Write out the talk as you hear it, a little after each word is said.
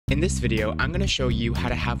In this video, I'm going to show you how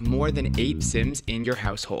to have more than 8 Sims in your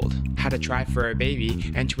household, how to try for a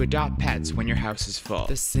baby, and to adopt pets when your house is full.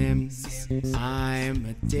 The Sims, I'm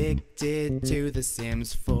addicted to The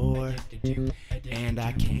Sims 4, and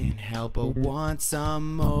I can't help but want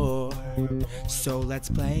some more. So let's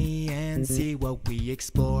play and see what we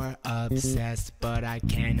explore. Obsessed, but I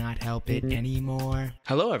cannot help it anymore.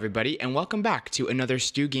 Hello everybody, and welcome back to another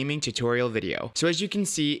StuGaming tutorial video. So as you can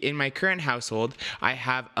see, in my current household, I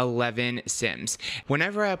have 11 Sims.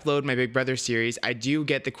 Whenever I upload my Big Brother series, I do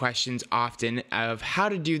get the questions often of how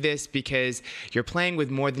to do this because you're playing with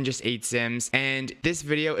more than just 8 Sims, and this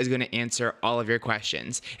video is going to answer all of your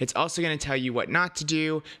questions. It's also going to tell you what not to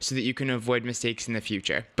do so that you can avoid mistakes in the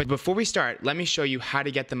future. But before we start, let me show you how to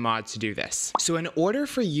get the mods to do this. So in order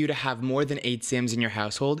for you to have more than 8 Sims in your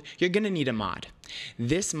household, you're going to need a mod.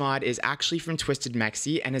 This mod is actually from Twisted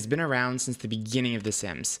Mexi and has been around since the beginning of The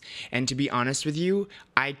Sims. And to be honest with you,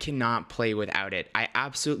 I cannot play without it. I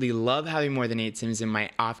absolutely love having more than 8 Sims in my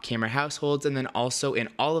off-camera households and then also in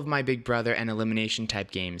all of my Big Brother and elimination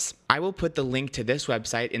type games. I will put the link to this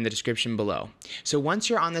website in the description below. So once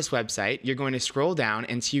you're on this website, you're going to scroll down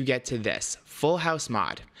until you get to this, Full House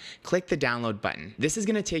Mod. Click the download button. This is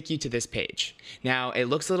going to take you to this page. Now, it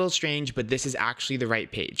looks a little strange, but this is actually the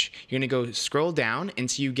right page. You're going to go scroll down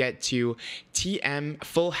until you get to TM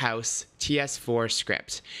Full House TS4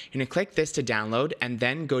 script. You're going to click this to download and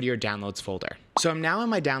then go to your downloads folder. So I'm now in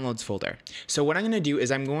my downloads folder. So what I'm going to do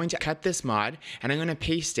is I'm going to cut this mod and I'm going to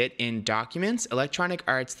paste it in Documents, Electronic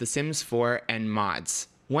Arts, The Sims 4, and Mods.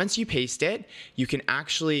 Once you paste it, you can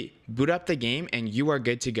actually boot up the game and you are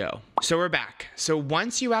good to go. So we're back. So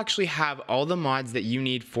once you actually have all the mods that you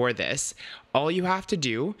need for this, all you have to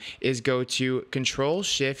do is go to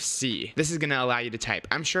Control-Shift-C. This is going to allow you to type.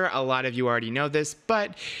 I'm sure a lot of you already know this,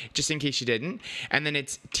 but just in case you didn't. And then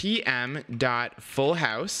it's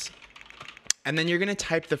tm.fullhouse. And then you're going to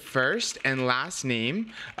type the first and last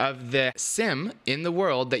name of the Sim in the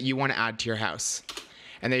world that you want to add to your house.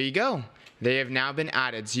 And there you go. They have now been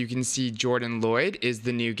added. So you can see Jordan Lloyd is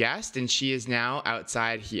the new guest and she is now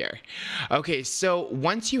outside here. Okay, so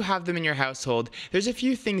once you have them in your household, there's a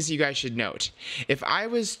few things you guys should note. If I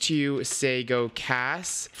was to say go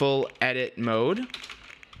CAS full edit mode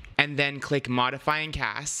and then click modify and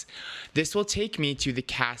CAS, this will take me to the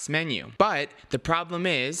CAS menu. But the problem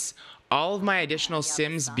is all of my additional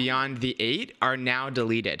Sims beyond the 8 are now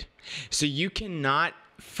deleted. So you cannot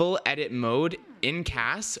full edit mode in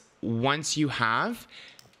CAS once you have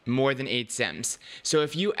more than 8 Sims. So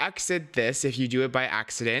if you exit this, if you do it by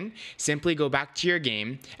accident, simply go back to your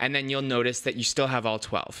game and then you'll notice that you still have all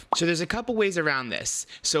 12. So there's a couple ways around this.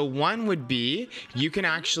 So one would be you can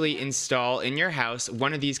actually install in your house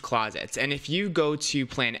one of these closets. And if you go to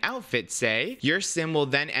plan outfit, say, your Sim will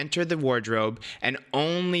then enter the wardrobe and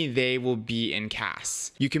only they will be in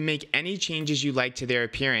CAS. You can make any changes you like to their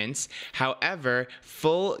appearance. However,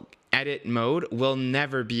 full edit mode will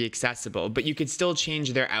never be accessible, but you could still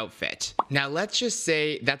change their outfit. Now let's just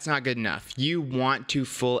say that's not good enough. You want to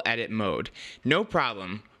full edit mode. No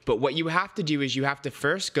problem, but what you have to do is you have to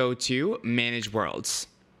first go to Manage Worlds.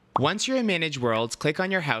 Once you're in Manage Worlds, click on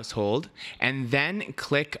your household and then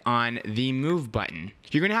click on the Move button.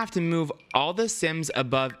 You're going to have to move all the Sims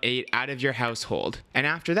above 8 out of your household, and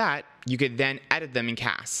after that, you could then edit them in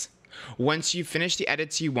CAS. Once you finish the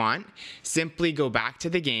edits you want, simply go back to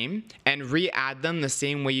the game and re-add them the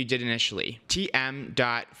same way you did initially.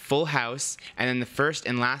 tm.fullhouse and then the first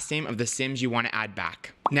and last name of the Sims you want to add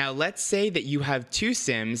back. Now let's say that you have 2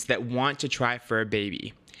 Sims that want to try for a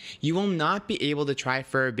baby. You will not be able to try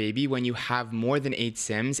for a baby when you have more than 8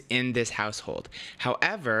 Sims in this household.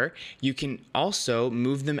 However, you can also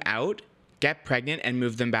move them out, get pregnant and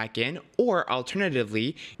move them back in, or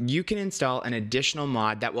alternatively, you can install an additional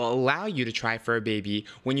mod that will allow you to try for a baby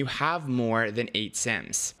when you have more than 8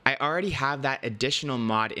 Sims. I already have that additional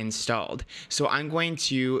mod installed, so I'm going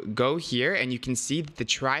to go here and you can see that the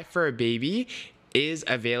try for a baby is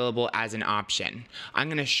available as an option. I'm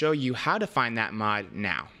going to show you how to find that mod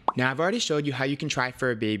now. Now, I've already showed you how you can try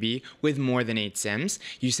for a baby with more than 8 Sims.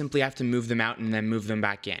 You simply have to move them out and then move them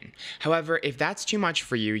back in. However, if that's too much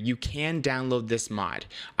for you, you can download this mod.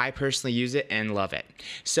 I personally use it and love it.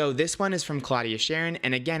 So this one is from Claudia Sharon,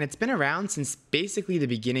 and again, it's been around since basically the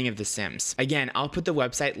beginning of The Sims. Again, I'll put the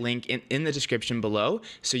website link in the description below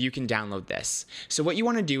so you can download this. So what you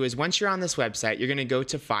want to do is once you're on this website, you're going to go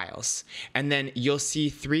to Files, and then you'll see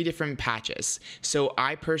 3 different patches. So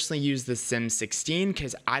I personally use the Sims 16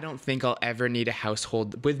 because I don't think I'll ever need a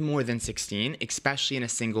household with more than 16, especially in a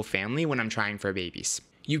single family when I'm trying for babies.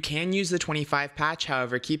 You can use the 25 patch,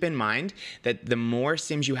 however, keep in mind that the more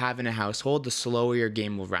Sims you have in a household, the slower your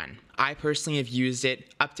game will run. I personally have used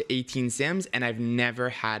it up to 18 Sims and I've never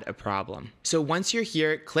had a problem. So once you're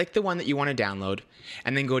here, click the one that you want to download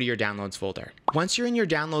and then go to your downloads folder. Once you're in your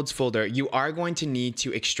downloads folder, you are going to need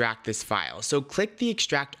to extract this file. So click the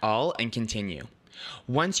extract all and continue.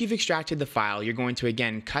 Once you've extracted the file, you're going to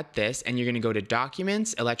again cut this and you're going to go to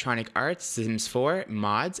Documents, Electronic Arts, Sims 4,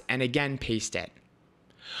 Mods, and again paste it.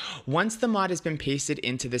 Once the mod has been pasted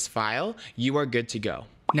into this file, you are good to go.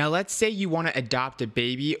 Now let's say you want to adopt a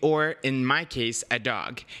baby, or in my case, a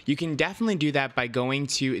dog. You can definitely do that by going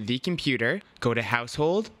to the computer, go to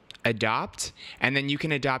Household, Adopt, and then you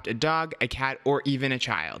can adopt a dog, a cat, or even a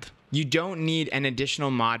child. You don't need an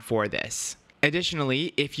additional mod for this.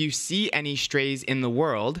 Additionally, if you see any strays in the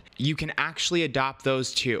world, you can actually adopt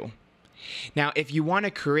those too. Now, if you want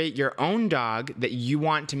to create your own dog that you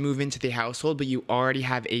want to move into the household, but you already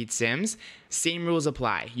have 8 Sims, same rules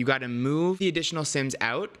apply. You got to move the additional Sims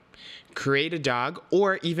out, create a dog,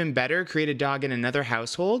 or even better, create a dog in another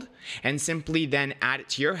household, and simply then add it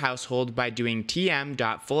to your household by doing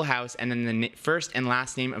tm.fullhouse and then the first and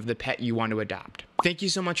last name of the pet you want to adopt. Thank you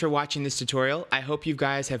so much for watching this tutorial. I hope you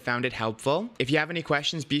guys have found it helpful. If you have any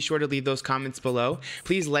questions, be sure to leave those comments below.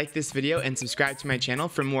 Please like this video and subscribe to my channel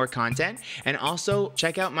for more content. And also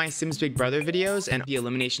check out my Sims Big Brother videos and the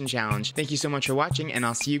elimination challenge. Thank you so much for watching, and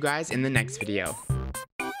I'll see you guys in the next video.